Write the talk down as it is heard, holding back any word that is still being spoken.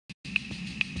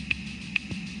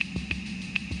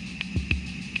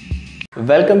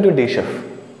Welcome to D Chef.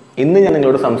 In the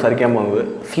Yananglo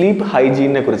Samsarika sleep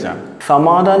hygiene Kurisan.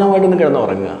 Samadana Vadin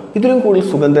Karanga. It will cool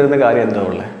Sugandar the Gari and the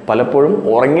Ole. Palapur,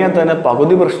 Oranga than a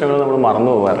Pagodi personal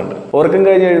Marno Varanda.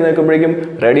 Orkanga can bring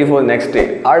him ready for next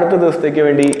day. Add to the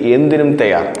Stekevendi, Yendirim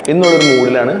Taya. In order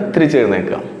Moodlana, 3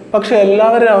 Chernaka. പക്ഷേ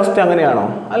എല്ലാവരുടെ അവസ്ഥ അങ്ങനെയാണോ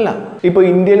അല്ല ഇപ്പോൾ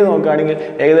ഇന്ത്യയിൽ നോക്കുകയാണെങ്കിൽ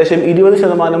ഏകദേശം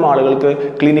 20% ആളുകൾക്ക്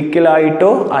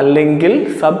ക്ലിനിക്കലായിട്ടോ അല്ലെങ്കിൽ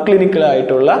സബ്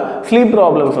ക്ലിനിക്കലായിട്ടുള്ള സ്ലീപ്പ്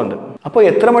പ്രോബ്ലംസ് ഉണ്ട് അപ്പോൾ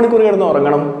എത്ര മണിക്കൂർ കിടന്ന്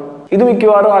ഉറങ്ങണം ഇത്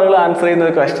മിക്കവാറും ആളുകൾ ആൻസർ ചെയ്യുന്ന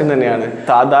ഒരു ക്വസ്റ്റ്യൻ തന്നെയാണ്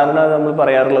സാധാരണ നമ്മൾ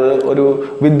പറയാറുള്ളത് ഒരു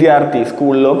വിദ്യാർത്ഥി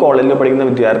സ്കൂളിലോ കോളേജിലോ പഠിക്കുന്ന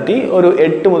വിദ്യാർത്ഥി ഒരു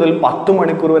 8 മുതൽ 10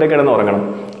 മണിക്കൂർ വരെ കിടന്ന് ഉറങ്ങണം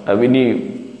ഇനി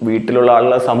വീട്ടിലുള്ള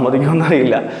ആളുകളെ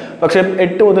സമ്മതിക്കുമെന്നറിയില്ല പക്ഷേ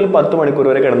 8 മുതൽ 10 മണിക്കൂർ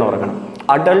വരെ കിടന്ന് ഉറങ്ങണം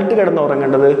അഡൾട്ട് കിടന്ന്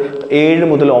ഉറങ്ങേണ്ടത് 7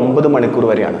 മുതൽ 9 മണിക്കൂർ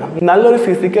വരെയാണ് നല്ലൊരു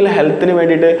ഫിസിക്കൽ ഹെൽത്തിന്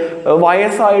വേണ്ടിയിട്ട്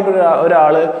വയസ്സായിട്ടുള്ള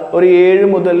ഒരാൾ ഒരു 7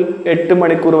 മുതൽ 8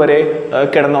 മണിക്കൂർ വരെ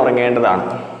കിടന്ന് ഉറങ്ങേണ്ടതാണ്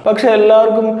പക്ഷേ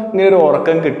എല്ലാവർക്കും ഇങ്ങനെ ഒരു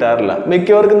ഉറക്കം കിട്ടാറില്ല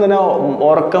മിക്കവർക്കും തന്നെ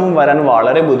ഉറക്കം വരാൻ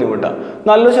വളരെ ബുദ്ധിമുട്ടാണ്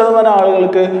നല്ല ശതമാനം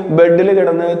ആളുകൾക്ക് ബെഡിൽ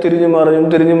കിടന്ന് തിരിഞ്ഞു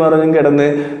മറിഞ്ഞും കിടന്ന്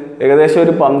ഏകദേശം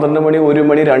ഒരു 12 മണി 1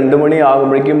 മണി 2 മണി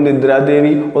ആകുമ്പോഴേക്കും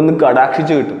നിദ്രാദേവി ഒന്ന്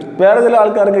കടാക്ഷിച്ച് കിട്ടും വേറെ ചില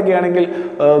ആൾക്കാർക്കൊക്കെ ആണെങ്കിൽ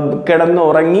കിടന്ന്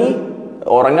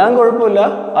ഉറങ്ങാൻ കുഴപ്പമില്ല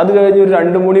അത് കഴിഞ്ഞ് ഒരു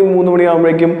 2 മണി 3 മണി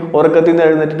ആകുമ്പോഴേക്കും ഉറക്കത്തിൽ നിന്ന്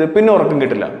എഴുന്നേറ്റിട്ട് പിന്നെ ഉറക്കം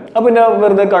കിട്ടില്ല അപ്പോൾ പിന്നെ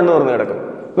വെറുതെ കണ്ണു തുറന്ന് കിടക്കും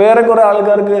വേറെ കുറേ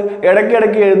ആൾക്കാർക്ക്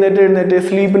ഇടയ്ക്കിടയ്ക്ക് എഴുന്നേറ്റ്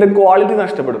സ്ലീപ്പിന്റെ ക്വാളിറ്റി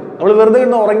നഷ്ടപ്പെടും നമ്മൾ വെറുതെ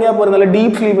കിടന്ന് ഉറങ്ങിയാൽ പോലെ നല്ല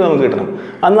ഡീപ്പ് സ്ലീപ്പ് നമുക്ക് കിട്ടണം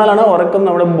എന്നാലാണ് ഉറക്കം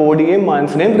നമ്മുടെ ബോഡിയെയും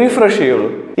മനസ്സിനെയും റീഫ്രഷ് ചെയ്യുള്ളൂ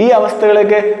ഈ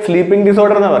അവസ്ഥകളൊക്കെ സ്ലീപ്പിംഗ്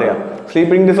ഡിസോർഡർ എന്ന് പറയാം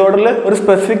സ്ലീപ്പിംഗ് ഡിസോർഡറിൽ ഒരു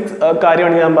സ്പെസിഫിക്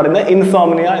കാര്യമാണ് ഞാൻ പറയുന്നത്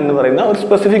ഇൻസോംനിയ എന്ന് പറയുന്ന ഒരു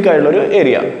സ്പെസിഫിക് ആയിട്ടുള്ള ഒരു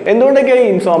ഏരിയ എന്തുകൊണ്ടൊക്കെയാണ് ഈ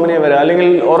ഇൻസോംനിയ വരിക അല്ലെങ്കിൽ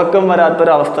ഉറക്കം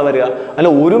വരാത്തൊരവസ്ഥ വരിക അല്ല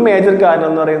ഒരു മേജർ കാരണം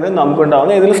എന്ന് പറയുന്നത്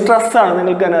നമുക്കുണ്ടാവുന്ന ഇതിൽ സ്ട്രെസ്സാണ്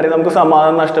നിങ്ങൾക്ക് തന്നെ അറിയാം നമുക്ക്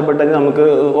സമാധാനം നഷ്ടപ്പെട്ടാൽ നമുക്ക്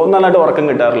നന്നായിട്ട് ഉറക്കം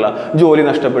കിട്ടാറില്ല ജോലി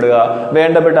നഷ്ടപ്പെടുക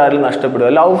വേണ്ടപ്പെട്ട ആരെങ്കിലും നഷ്ടപ്പെടുക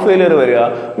ലവ് ഫെയിലിയർ വരിക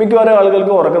മിക്കവാറും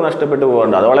ആളുകൾക്ക് ഉറക്കം നഷ്ടപ്പെട്ടു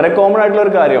പോകേണ്ട അത് വളരെ കോമൺ ആയിട്ടുള്ള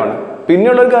ഒരു കാര്യമാണ്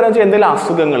പിന്നെയുള്ള ഒരു കാര്യം വെച്ചാൽ എന്തെങ്കിലും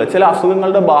അസുഖങ്ങൾ ചില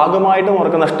അസുഖങ്ങളുടെ ഭാഗമായിട്ടും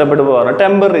ഉറക്കം നഷ്ടപ്പെട്ടു പോകാറുണ്ട്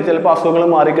ടെമ്പററി ചിലപ്പോൾ അസുഖങ്ങൾ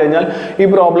മാറിക്കഴിഞ്ഞാൽ ഈ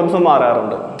പ്രോബ്ലംസ്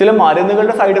മാറാറുണ്ട് ചില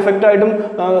മരുന്നുകളുടെ സൈഡ് എഫക്റ്റ് ആയിട്ടും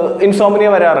ഇൻസോംനിയ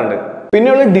വരാറുണ്ട്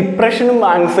പിന്നെയുള്ള ഡിപ്രഷനും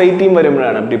ആങ്സൈറ്റിയും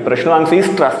വരുമ്പോഴാണ് ഡിപ്രഷനും ആങ്സൈറ്റി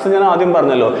സ്ട്രെസ് ഞാൻ ആദ്യം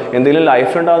പറഞ്ഞല്ലോ എന്തെങ്കിലും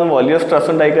ലൈഫിലുണ്ടാകുന്ന വലിയ സ്ട്രെസ്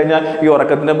ഉണ്ടായിക്കഴിഞ്ഞാൽ ഈ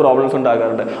ഉറക്കത്തിൻ്റെ പ്രോബ്ലംസ്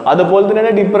ഉണ്ടാകാറുണ്ട് അതുപോലെ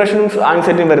തന്നെയാണ് ഡിപ്രഷനും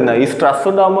ആങ്സൈറ്റിയും വരുന്നത് ഈ സ്ട്രെസ്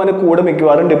ഉണ്ടാകുമ്പോൾ അതിന് കൂടെ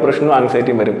മിക്കവാറും ഡിപ്രഷനും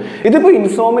ആങ്സൈറ്റിയും വരും ഇതിപ്പോൾ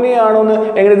ഇൻസോംനിയ ആണോ എന്ന്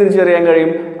എങ്ങനെ തിരിച്ചറിയാൻ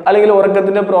കഴിയും അല്ലെങ്കിൽ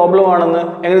ഉറക്കത്തിൻ്റെ പ്രോബ്ലം ആണെന്ന്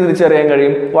എങ്ങനെ തിരിച്ചറിയാൻ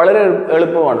കഴിയും വളരെ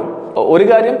എളുപ്പമാണ് ഒരു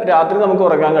കാര്യം രാത്രി നമുക്ക്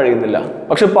ഉറങ്ങാൻ കഴിയുന്നില്ല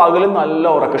പക്ഷെ പകല് നല്ല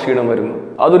ഉറക്ക ക്ഷീണം വരുന്നു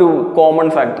അതൊരു കോമൺ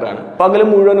ഫാക്ടറാണ് പകല്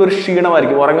മുഴുവൻ ഒരു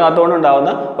ക്ഷീണമായിരിക്കും ഉറങ്ങാത്തതുകൊണ്ട്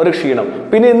ഉണ്ടാകുന്ന ഒരു ക്ഷീണം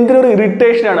പിന്നെ എന്തിനൊരു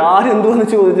ഇറിറ്റേഷനാണ് ആരെന്തുവെന്ന്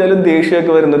ചോദിച്ചാലും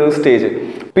ദേഷ്യമൊക്കെ വരുന്നൊരു സ്റ്റേജ്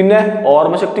പിന്നെ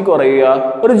ഓർമ്മശക്തി കുറയുക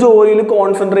ഒരു ജോലിയിൽ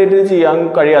കോൺസെൻട്രേറ്റ് ചെയ്യാൻ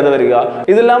കഴിയാതെ വരിക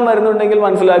ഇതെല്ലാം വരുന്നുണ്ടെങ്കിൽ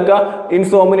മനസ്സിലാക്കുക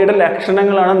ഇൻസോംനിയയുടെ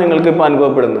ലക്ഷണങ്ങളാണ് നിങ്ങൾക്ക് ഇപ്പോൾ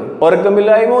അനുഭവപ്പെടുന്നത്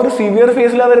ഉറക്കമില്ലായ്മ ഒരു സിവിയർ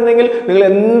ഫേസിലാണ് വരുന്നെങ്കിൽ നിങ്ങൾ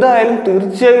എന്തായാലും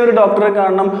തീർച്ചയായും ഒരു ഡോക്ടറെ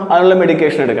കാണണം അതിനുള്ള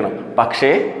മെഡിക്കേഷൻ എടുക്കണം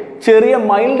പക്ഷേ ചെറിയ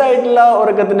മൈൽഡ് ആയിട്ടുള്ള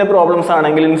ഉറക്കത്തിൻ്റെ പ്രോബ്ലംസ്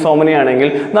ആണെങ്കിൽ ഇൻസോംനിയ ആണെങ്കിൽ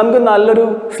നമുക്ക് നല്ലൊരു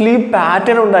സ്ലീപ്പ്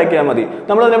പാറ്റേൺ ഉണ്ടാക്കിയാൽ മതി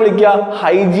നമ്മളതിനെ വിളിക്കുക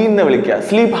ഹൈജീൻ എന്ന് വിളിക്കുക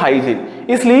സ്ലീപ്പ് ഹൈജീൻ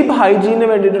ഈ സ്ലീപ്പ് ഹൈജീനിന്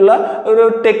വേണ്ടിയിട്ടുള്ള ഒരു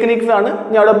ടെക്നിക്സ് ആണ്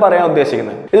ഞാൻ ഇവിടെ പറയാൻ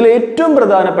ഉദ്ദേശിക്കുന്നത് ഇതിൽ ഏറ്റവും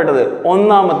പ്രധാനപ്പെട്ടത്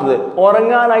ഒന്നാമത്തത്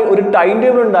ഉറങ്ങാനായി ഒരു ടൈം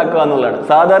ടേബിൾ ഉണ്ടാക്കുക എന്നുള്ളതാണ്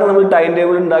സാധാരണ നമ്മൾ ടൈം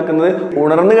ടേബിൾ ഉണ്ടാക്കുന്നത്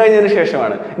ഉണർന്നു കഴിഞ്ഞതിന്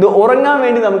ശേഷമാണ് ഇത് ഉറങ്ങാൻ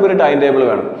വേണ്ടി നമുക്കൊരു ടൈം ടേബിൾ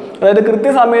വേണം അതായത്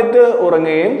കൃത്യസമയത്ത്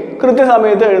ഉറങ്ങുകയും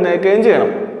കൃത്യസമയത്ത് എഴുന്നേൽക്കുകയും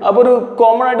ചെയ്യണം അപ്പോൾ ഒരു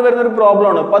കോമൺ ആയിട്ട് വരുന്ന ഒരു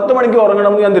പ്രോബ്ലമാണ് 10 മണിക്ക് ഉറങ്ങണം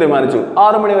എന്ന് ഞാൻ തീരുമാനിച്ചു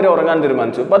 6 മണി വരെ ഉറങ്ങാൻ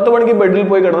തീരുമാനിച്ചു 10 മണിക്ക് ബെഡിൽ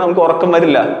പോയി കിടന്നാൽ നമുക്ക് ഉറക്കം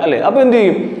വരില്ല അല്ലേ അപ്പോൾ എന്ത്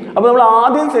ചെയ്യും അപ്പോൾ നമ്മൾ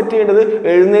ആദ്യം സെറ്റ് ചെയ്യേണ്ടത്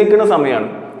എഴുന്നേൽക്കുന്ന സമയമാണ്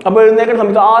അപ്പോൾ എഴുന്നേൽക്കുന്ന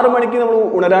സമയത്ത് 6 മണിക്ക് നമ്മൾ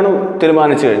ഉണരാൻ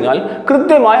തീരുമാനിച്ചു കഴിഞ്ഞാൽ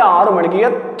കൃത്യമായ 6 മണിക്ക്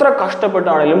എത്ര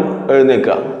കഷ്ടപ്പെട്ടാണെങ്കിലും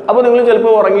എഴുന്നേൽക്കുക അപ്പോൾ നിങ്ങൾ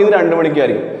ചിലപ്പോൾ ഉറങ്ങിയത് 2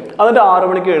 മണിക്കായിരിക്കും എന്നിട്ട്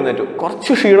 6 മണിക്ക് എഴുന്നേറ്റു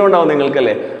കുറച്ച് ക്ഷീണം ഉണ്ടാവും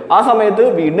നിങ്ങൾക്കല്ലേ ആ സമയത്ത്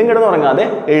വീണ്ടും കിടന്ന് ഉറങ്ങാതെ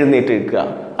എഴുന്നേറ്റ് നിൽക്കുക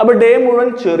അപ്പോൾ ഡേ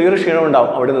മുഴുവൻ ചെറിയൊരു ക്ഷീണം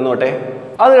ഉണ്ടാവും അവിടെ നിന്നോട്ടെ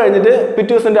അത് കഴിഞ്ഞിട്ട്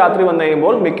പിറ്റേ ദിവസം രാത്രി വന്നു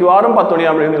കഴിയുമ്പോൾ മിക്കവാറും 10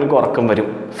 മണിയാകുമ്പോഴേക്കും നിങ്ങൾക്ക് ഉറക്കം വരും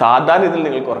സാധാരണ ഇതിൽ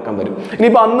നിങ്ങൾക്ക് ഉറക്കം വരും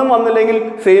ഇനിയിപ്പോൾ അന്നും വന്നില്ലെങ്കിൽ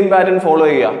സെയിം പാറ്റേൺ ഫോളോ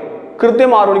ചെയ്യുക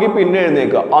കൃത്യം 6 മണിക്ക് പിന്നെ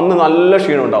എഴുന്നേൽക്കുക അന്ന് നല്ല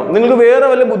ക്ഷീണം ഉണ്ടാവും നിങ്ങൾക്ക് വേറെ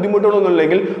വല്ല ബുദ്ധിമുട്ടുകളൊന്നും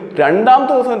ഇല്ലെങ്കിൽ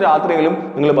രണ്ടാമത്തെ ദിവസം രാത്രിയെങ്കിലും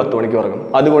നിങ്ങൾ 10 മണിക്ക് ഉറങ്ങും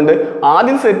അതുകൊണ്ട്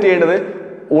ആദ്യം സെറ്റ് ചെയ്യേണ്ടത്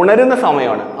ഉണരുന്ന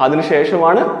സമയമാണ്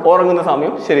അതിനുശേഷമാണ് ഉറങ്ങുന്ന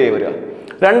സമയം ശരിയായി വരിക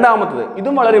രണ്ടാമത്തത്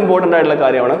ഇതും വളരെ ഇമ്പോർട്ടൻ്റ് ആയിട്ടുള്ള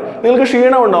കാര്യമാണ് നിങ്ങൾക്ക്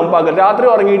ക്ഷീണം ഉണ്ടാവും പകൽ രാത്രി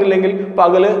ഉറങ്ങിയിട്ടില്ലെങ്കിൽ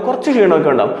പകല് കുറച്ച് ക്ഷീണമൊക്കെ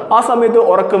ഉണ്ടാവും ആ സമയത്ത്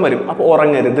ഉറക്കം വരും അപ്പോൾ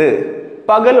ഉറങ്ങരുത്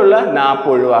പകലുള്ള നാപ്പ്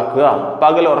ഒഴിവാക്കുക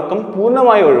പകൽ ഉറക്കം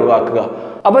പൂർണ്ണമായി ഒഴിവാക്കുക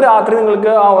അപ്പോൾ രാത്രി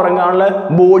നിങ്ങൾക്ക് ആ ഉറങ്ങാനുള്ള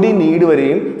ബോഡി നീഡ്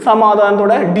വരികയും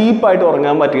സമാധാനത്തോടെ ഡീപ്പായിട്ട്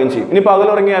ഉറങ്ങാൻ പറ്റുകയും ചെയ്യും ഇനി പകൽ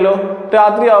ഉറങ്ങിയാലോ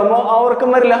രാത്രി ആകുമ്പോൾ ആ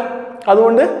ഉറക്കം വരില്ല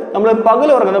അതുകൊണ്ട് നമ്മൾ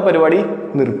പകൽ ഉറങ്ങുന്ന പരിപാടി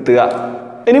നിർത്തുക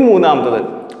ഇനി മൂന്നാമത്തത്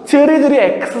ചെറിയ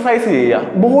എക്സസൈസ് ചെയ്യുക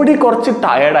ബോഡി കുറച്ച്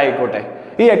ടയേർഡ് ആയിക്കോട്ടെ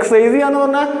ഈ എക്സസൈസ് ചെയ്യാന്ന്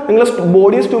പറഞ്ഞാൽ നിങ്ങൾ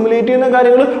ബോഡി സ്റ്റിമുലേറ്റ് ചെയ്യുന്ന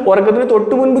കാര്യങ്ങൾ ഉറക്കത്തിന്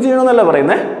തൊട്ട് മുൻപ് ചെയ്യണമെന്നല്ല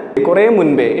പറയുന്നത്. കുറേ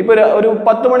മുൻപേ ഇപ്പോൾ ഒരു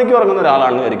 10 മണിക്ക് ഉറങ്ങുന്ന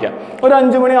ഒരാളാണെന്ന് വിചാരിക്കാം, ഒരു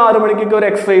 5 മണി 6 മണിക്കൊക്കെ ഒരു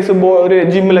എക്സസൈസ് ഒരു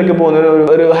ജിമ്മിലൊക്കെ പോകുന്ന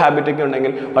ഒരു ഹാബിറ്റൊക്കെ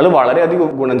ഉണ്ടെങ്കിൽ അത്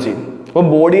വളരെയധികം ഗുണം ചെയ്യും. അപ്പോൾ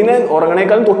ബോഡീനെ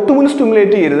ഉറങ്ങണേക്കാളും തൊട്ട് മുൻ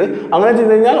സ്റ്റിമുലേറ്റ് ചെയ്യരുത്. അങ്ങനെ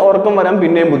ചെയ്ത് കഴിഞ്ഞാൽ ഉറക്കം വരാൻ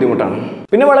പിന്നെയും ബുദ്ധിമുട്ടാണ്.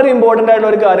 പിന്നെ വളരെ ഇമ്പോർട്ടൻ്റ് ആയിട്ടുള്ള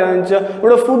ഒരു കാര്യം എന്ന് വെച്ചാൽ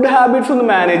ഇവിടെ ഫുഡ് ഹാബിറ്റ്സ് ഒന്ന്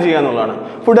മാനേജ് ചെയ്യുക എന്നുള്ളതാണ്.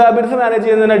 ഫുഡ് ഹാബിറ്റ്സ് മാനേജ്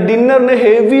ചെയ്യുന്നതിന് ഡിന്നറിന്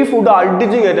ഹെവി ഫുഡ്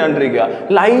അടിച്ച് കയറ്റാണ്ടിരിക്കുക,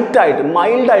 ലൈറ്റായിട്ട്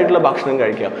മൈൽഡ് ആയിട്ടുള്ള ഭക്ഷണം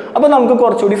കഴിക്കുക. അപ്പോൾ നമുക്ക്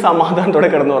കുറച്ചുകൂടി സമാധാനത്തോടെ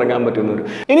കിടന്നുറങ്ങാൻ പറ്റുന്നൊരു.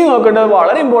 ഇനി നോക്കേണ്ടത്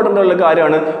വളരെ ഇമ്പോർട്ടൻ്റ് ഉള്ള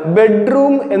കാര്യമാണ്,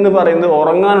 ബെഡ്റൂം എന്ന് പറയുന്നത്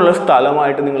ഉറങ്ങാനുള്ള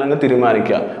സ്ഥലമായിട്ട് നിങ്ങൾ അങ്ങ്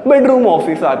തീരുമാനിക്കുക. ബെഡ്റൂം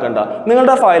ഓഫീസ് ആക്കണ്ട.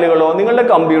 നിങ്ങളുടെ ഫയലുകളോ നിങ്ങളുടെ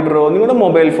കമ്പ്യൂട്ടറോ നിങ്ങളുടെ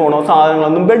മൊബൈൽ ഫോണോ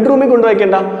സാധനങ്ങളൊന്നും ബെഡ്റൂമിൽ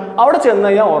കൊണ്ടുവയ്ക്കേണ്ട. അവിടെ ചെന്ന്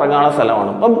കഴിഞ്ഞാൽ ഉറങ്ങാനുള്ള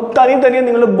സ്ഥലമാണ്. അപ്പം തനിയെ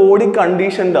നിങ്ങളുടെ ബോഡി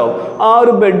കണ്ടീഷൻഡ് ആവും. ആ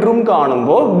ഒരു ബെഡ്റൂം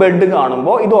കാണുമ്പോൾ, ബെഡ്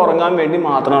കാണുമ്പോൾ ഇത് ഉറങ്ങാൻ വേണ്ടി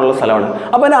മാത്രമുള്ള സ്ഥലമാണ്.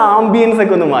 അപ്പോൾ അതിൻ്റെ ആംബിയൻസ്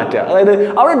ഒക്കെ ഒന്ന് മാറ്റുക. അതായത്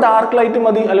അവിടെ ഡാർക്ക് ലൈറ്റ്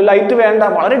മതി, അല്ല ലൈറ്റ് വേണ്ട,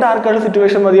 വളരെ ഡാർക്കായിട്ടുള്ള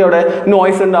സിറ്റുവേഷൻ മതി. അവിടെ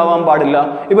നോയ്സ് ഉണ്ടാവാൻ പാടില്ല.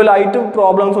 ഇപ്പോൾ ലൈറ്റ്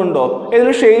പ്രോബ്ലംസ് ഉണ്ടോ,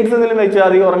 ഏതെങ്കിലും ഷെയ്ഡ്സ് എന്തെങ്കിലും വെച്ചാൽ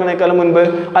മതി ഉറങ്ങണേക്കാളും മുൻപ്.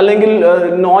 അല്ലെങ്കിൽ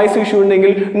നോയ്സ് ഇഷ്യൂ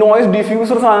ഉണ്ടെങ്കിൽ നോയ്സ്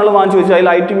ഡിഫ്യൂസർ സാധനങ്ങൾ വാങ്ങിച്ചു വെച്ചാൽ,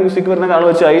 ലൈറ്റ് മ്യൂസിക് വരുന്ന കാണാൻ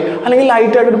വെച്ചാൽ, അല്ലെങ്കിൽ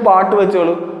ലൈറ്റായിട്ട് ഒരു പാട്ട്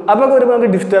വെച്ചോളൂ. അപ്പോൾ വരുമ്പോൾ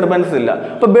നമുക്ക് ഡിസ്റ്റർബൻസ് ഇല്ല.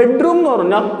 അപ്പോൾ ബെഡ്റൂം എന്ന്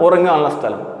പറഞ്ഞാൽ ഉറങ്ങാനുള്ള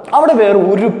സ്ഥലം. അവിടെ വേറെ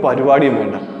ഒരു പരിപാടിയും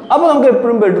വേണ്ട. അപ്പോൾ നമുക്ക്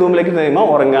എപ്പോഴും ബെഡ്റൂമിലേക്ക് കഴിയുമ്പോൾ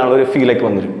ഉറങ്ങാനുള്ള ഒരു ഫീലൊക്കെ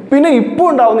വന്നിരും. പിന്നെ ഇപ്പോൾ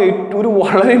ഉണ്ടാകുന്ന ഒരു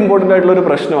വളരെ ഇമ്പോർട്ടൻ്റ് ആയിട്ടുള്ള ഒരു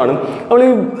പ്രശ്നമാണ് നമ്മൾ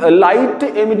ഈ ലൈറ്റ്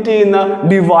എമിറ്റ് ചെയ്യുന്ന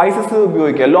ഡിവൈസസ്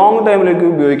ഉപയോഗിക്കുക, ലോങ് ടൈമിലേക്ക്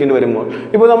ഉപയോഗിക്കേണ്ടി വരുമ്പോൾ.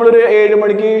 ഇപ്പോൾ നമ്മളൊരു 7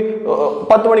 മണിക്ക്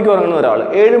 10 മണിക്ക് ഉറങ്ങുന്ന ഒരാൾ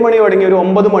 7 മണി തുടങ്ങി ഒരു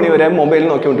 9 മണി വരെ മൊബൈൽ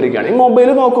നോക്കിക്കൊണ്ടിരിക്കുകയാണ്. ഈ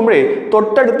മൊബൈൽ നോക്കുമ്പോഴേ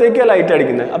തൊട്ടടുത്തേക്കാണ് ലൈറ്റ്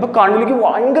അടിക്കുന്നത്. അപ്പോൾ കണ്ണിലേക്ക്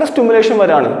ഭയങ്കര സ്റ്റിമുലേഷൻ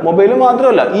വരാണ്. മൊബൈൽ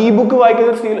മാത്രമല്ല, ഇ ബുക്ക്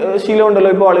വായിക്കുന്ന ശീലം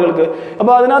ഉണ്ടല്ലോ ഇപ്പോൾ ആളുകൾക്ക്.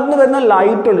 അപ്പോൾ അതിനകത്ത് നിന്ന് വരുന്ന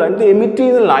ലൈറ്റ് ഉണ്ട്, അതിനകത്ത് എമിറ്റ്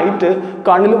ചെയ്യുന്ന ലൈറ്റ്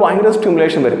കണ്ണിൽ ഭയങ്കര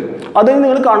സ്റ്റിമുലേഷൻ വരും. അതിന്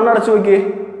നിങ്ങൾ കണ്ണടച്ച് നോക്കിയേ,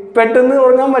 പെട്ടെന്ന്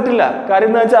ഉറങ്ങാൻ പറ്റില്ല. കാര്യം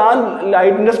എന്താ വെച്ചാൽ ആ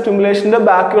ലൈറ്റിൻ്റെ സ്റ്റിമുലേഷൻ്റെ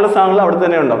ബാക്കിയുള്ള സാധനങ്ങൾ അവിടെ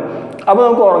തന്നെ ഉണ്ടാവും. അപ്പോൾ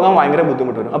നമുക്ക് ഉറങ്ങാൻ ഭയങ്കര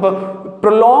ബുദ്ധിമുട്ട് വരും. അപ്പോൾ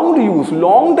പ്രൊലോങ്ഡ് യൂസ്,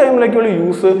 ലോങ് ടൈമിലേക്കുള്ള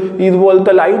യൂസ്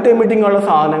ഇതുപോലത്തെ ലൈറ്റ് എമിറ്റിംഗ് ഉള്ള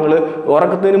സാധനങ്ങൾ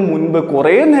ഉറക്കത്തിന് മുൻപ്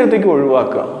കുറേ നേരത്തേക്ക്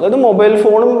ഒഴിവാക്കുക. അതായത് മൊബൈൽ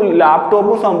ഫോണും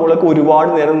ലാപ്ടോപ്പും സംഭവങ്ങളൊക്കെ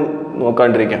ഒരുപാട് നേരം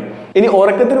നോക്കാണ്ടിരിക്കാം. ഇനി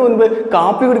ഉറക്കത്തിന് മുൻപ്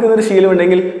കാപ്പി കുടിക്കുന്ന ഒരു ശീലം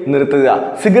ഉണ്ടെങ്കിൽ നിർത്തുക.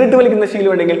 സിഗരറ്റ് വലിക്കുന്ന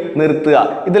ശീലം ഉണ്ടെങ്കിൽ നിർത്തുക.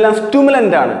 ഇതെല്ലാം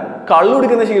സ്റ്റിമുലൻ്റ് ആണ്. കള്ളു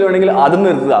കുടിക്കുന്ന ശീലം ഉണ്ടെങ്കിൽ അത്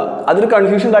നിർത്തുക. അതൊരു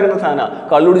കൺഫ്യൂഷൻ ഉണ്ടാക്കുന്ന സാധനമാണ്.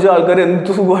 കള്ളു കുടിച്ച ആൾക്കാർ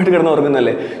എന്ത് സുഖമായിട്ട് കിടന്ന്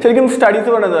ഉറങ്ങുന്നല്ലേ. ശരിക്കും സ്റ്റഡീസ്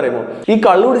വേണമെന്ന് പറയുമ്പോൾ ഈ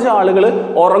കള്ളു കുടിച്ച ആളുകൾ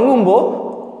ഉറങ്ങുമ്പോൾ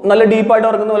നല്ല ഡീപ്പായിട്ട്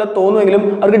ഉറങ്ങുന്ന പോലെ തോന്നുമെങ്കിലും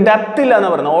അവർക്ക് ഡെപ്ത് ഇല്ല എന്ന്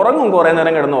പറയുന്നത്. ഉറങ്ങും, കുറേ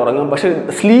നേരം കിടന്ന് ഉറങ്ങും, പക്ഷെ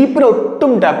സ്ലീപ്പിന്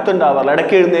ഒട്ടും ഡെപ്ത് ഉണ്ടാവാറില്ല.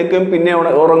 ഇടയ്ക്ക് എഴുന്നേക്കുകയും പിന്നെ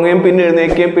ഉറങ്ങുകയും പിന്നെ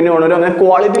എഴുന്നേക്കുകയും പിന്നെ ഉണരും. അങ്ങനെ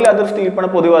ക്വാളിറ്റി ഇല്ലാത്തൊരു സ്ലീപ്പാണ്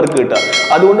പൊതുവെ അവർക്ക് കിട്ടുക.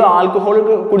 അതുകൊണ്ട് ആൽക്കഹോൾ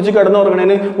കുടിച്ച് കിടന്ന്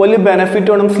ഉറങ്ങുന്നതിന് വലിയ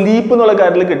ബെനിഫിറ്റ് ഒന്നും സ്ലീപ്പ് എന്നുള്ള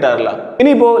കാര്യത്തിൽ കിട്ടാറില്ല.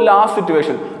 ഇനിയിപ്പോൾ ലാസ്റ്റ്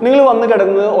സിറ്റുവേഷൻ, നിങ്ങൾ വന്ന്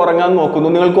കിടന്ന് ഉറങ്ങാൻ നോക്കുന്നു,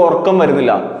 നിങ്ങൾക്ക് ഉറക്കം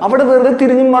വരുന്നില്ല. അവിടെ വെറുതെ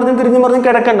തിരിഞ്ഞും മറിഞ്ഞും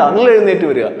കിടക്കണ്ട. നിങ്ങൾ എഴുന്നേറ്റ്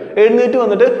വരിക. എഴുന്നേറ്റ്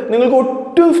വന്നിട്ട് നിങ്ങൾക്ക്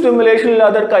ഒട്ടും സ്റ്റിമുലേഷൻ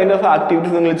ഇല്ലാത്ത കൈൻഡ് ഓഫ്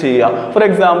ആക്ടിവിറ്റീസ് നിങ്ങൾ ചെയ്യുക. ഫോർ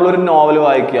എക്സാമ്പിൾ ഒരു നോവൽ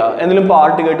വായിക്കുക, എന്തെങ്കിലും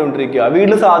പാട്ട് കേട്ടുകൊണ്ടിരിക്കുക,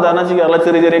 വീട്ടിൽ സാധാരണ ചെയ്യാറുള്ള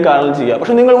ചെറിയ കാര്യങ്ങൾ ചെയ്യുക.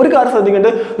 പക്ഷെ നിങ്ങൾ ഒരു കാര്യം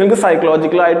ശ്രദ്ധിക്കേണ്ടത്, നിങ്ങൾക്ക്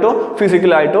സൈക്കോളജിക്കലായിട്ടോ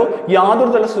ഫിസിക്കലായിട്ടോ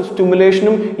യാതൊരു തരം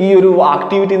സ്റ്റിമുലേഷനും ഈ ഒരു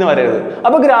ആക്ടിവിറ്റി എന്ന് വരരുത്.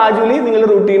 അപ്പോൾ ഗ്രാജുവലി നിങ്ങളുടെ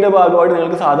റുട്ടീൻ്റെ ഭാഗമായിട്ട്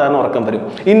നിങ്ങൾക്ക് സാധാരണ ഉറക്കം വരും.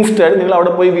 ഇൻസ്റ്റഡ് നിങ്ങൾ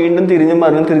അവിടെ പോയി വീണ്ടും തിരിഞ്ഞും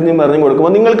മറിഞ്ഞും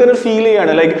കൊടുക്കുമ്പോൾ നിങ്ങൾക്കൊരു ഫീൽ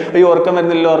ചെയ്യാണ്, ലൈക്ക് ഈ ഉറക്കം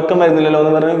വരുന്നില്ലല്ലോ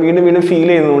എന്ന് പറഞ്ഞാൽ വീണ്ടും ഫീൽ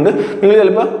ചെയ്യുന്നതുകൊണ്ട് നിങ്ങൾ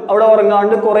ചിലപ്പോൾ അവിടെ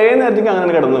ഉറങ്ങാണ്ട് കുറേ നേരത്തേക്ക്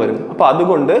അങ്ങനെ കിടന്നു വരും. അപ്പോൾ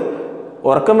അതുകൊണ്ട്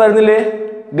ഉറക്കം വരുന്നില്ലേ,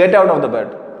 get out of the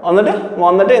bed.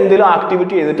 വന്നിട്ട് എന്തെങ്കിലും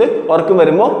ആക്ടിവിറ്റി ചെയ്തിട്ട് ഉറക്കം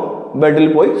വരുമ്പോൾ ബെഡിൽ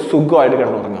പോയി സുഖമായിട്ട്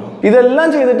കിടന്നുറങ്ങാം. ഇതെല്ലാം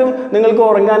ചെയ്തിട്ടും നിങ്ങൾക്ക്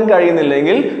ഉറങ്ങാൻ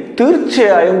കഴിയുന്നില്ലെങ്കിൽ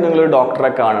തീർച്ചയായും നിങ്ങൾ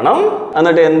ഡോക്ടറെ കാണണം.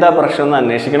 എന്നിട്ട് എന്താ പ്രശ്നം എന്ന്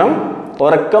അന്വേഷിക്കണം.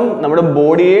 ഉറക്കം നമ്മുടെ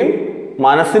ബോഡിയെയും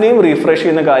മനസ്സിനെയും റീഫ്രഷ്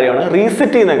ചെയ്യുന്ന കാര്യമാണ്,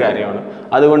 റീസെറ്റ് ചെയ്യുന്ന കാര്യമാണ്.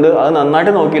 അതുകൊണ്ട് അത്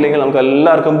നന്നായിട്ട് നോക്കിയില്ലെങ്കിൽ നമുക്ക്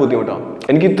എല്ലാവർക്കും ബുദ്ധിമുട്ടാവും.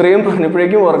 എനിക്ക് ഇത്രയും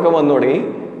പറഞ്ഞപ്പോഴേക്കും ഉറക്കം വന്നു തുടങ്ങി.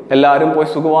 എല്ലാവരും പോയി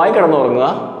സുഖമായി കിടന്നുറങ്ങുക.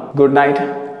 Good night.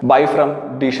 Bye from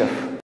D chef.